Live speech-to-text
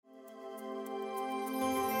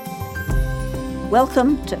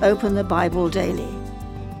Welcome to Open the Bible Daily.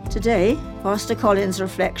 Today, Pastor Colin's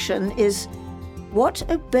reflection is what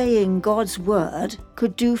obeying God's word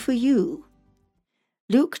could do for you.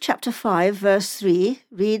 Luke chapter 5 verse 3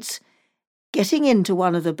 reads, "Getting into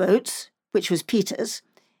one of the boats, which was Peter's,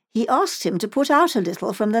 he asked him to put out a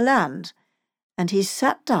little from the land, and he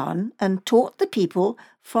sat down and taught the people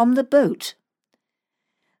from the boat."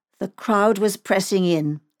 The crowd was pressing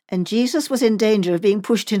in, and Jesus was in danger of being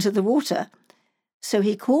pushed into the water. So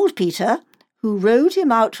he called Peter, who rowed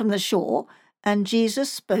him out from the shore, and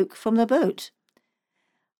Jesus spoke from the boat.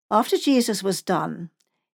 After Jesus was done,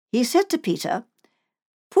 he said to Peter,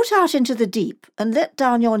 "Put out into the deep and let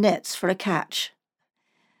down your nets for a catch."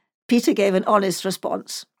 Peter gave an honest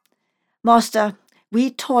response. "Master,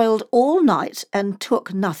 we toiled all night and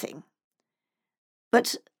took nothing.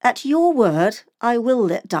 But at your word, I will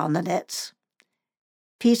let down the nets."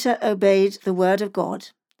 Peter obeyed the word of God,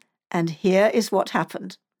 and here is what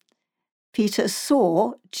happened. Peter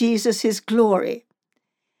saw Jesus' glory.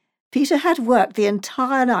 Peter had worked the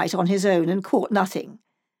entire night on his own and caught nothing.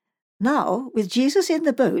 Now, with Jesus in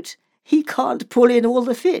the boat, he can't pull in all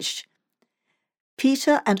the fish.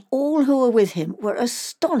 Peter and all who were with him were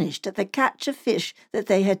astonished at the catch of fish that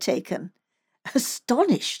they had taken.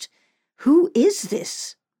 Astonished! Who is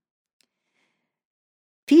this?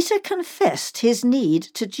 Peter confessed his need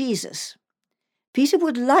to Jesus. Peter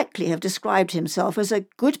would likely have described himself as a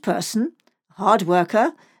good person, a hard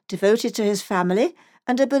worker, devoted to his family,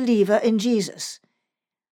 and a believer in Jesus.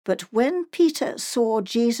 But when Peter saw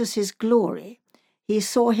Jesus' glory, he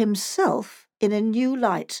saw himself in a new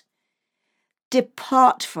light.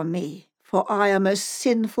 "Depart from me, for I am a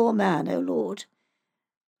sinful man, O Lord."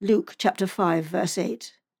 Luke chapter 5, verse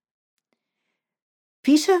 8.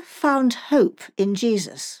 Peter found hope in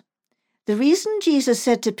Jesus. The reason Jesus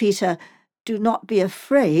said to Peter, "Do not be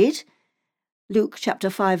afraid," Luke chapter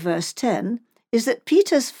 5, verse 10, is that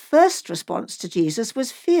Peter's first response to Jesus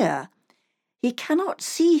was fear. He cannot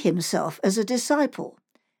see himself as a disciple.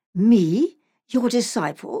 "Me, your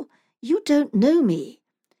disciple? You don't know me."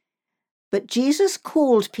 But Jesus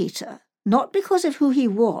called Peter, not because of who he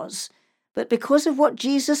was, but because of what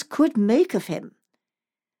Jesus could make of him.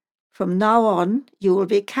 "From now on, you will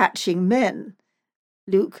be catching men."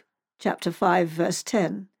 Luke chapter 5, verse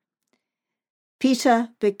 10. Peter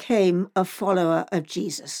became a follower of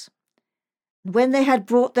Jesus. When they had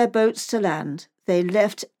brought their boats to land, they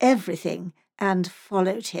left everything and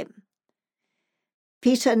followed him.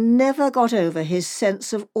 Peter never got over his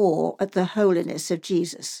sense of awe at the holiness of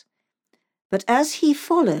Jesus. But as he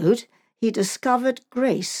followed, he discovered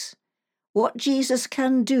grace, what Jesus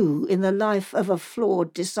can do in the life of a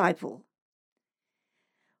flawed disciple.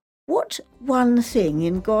 What one thing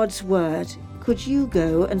in God's word could you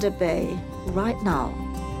go and obey right now?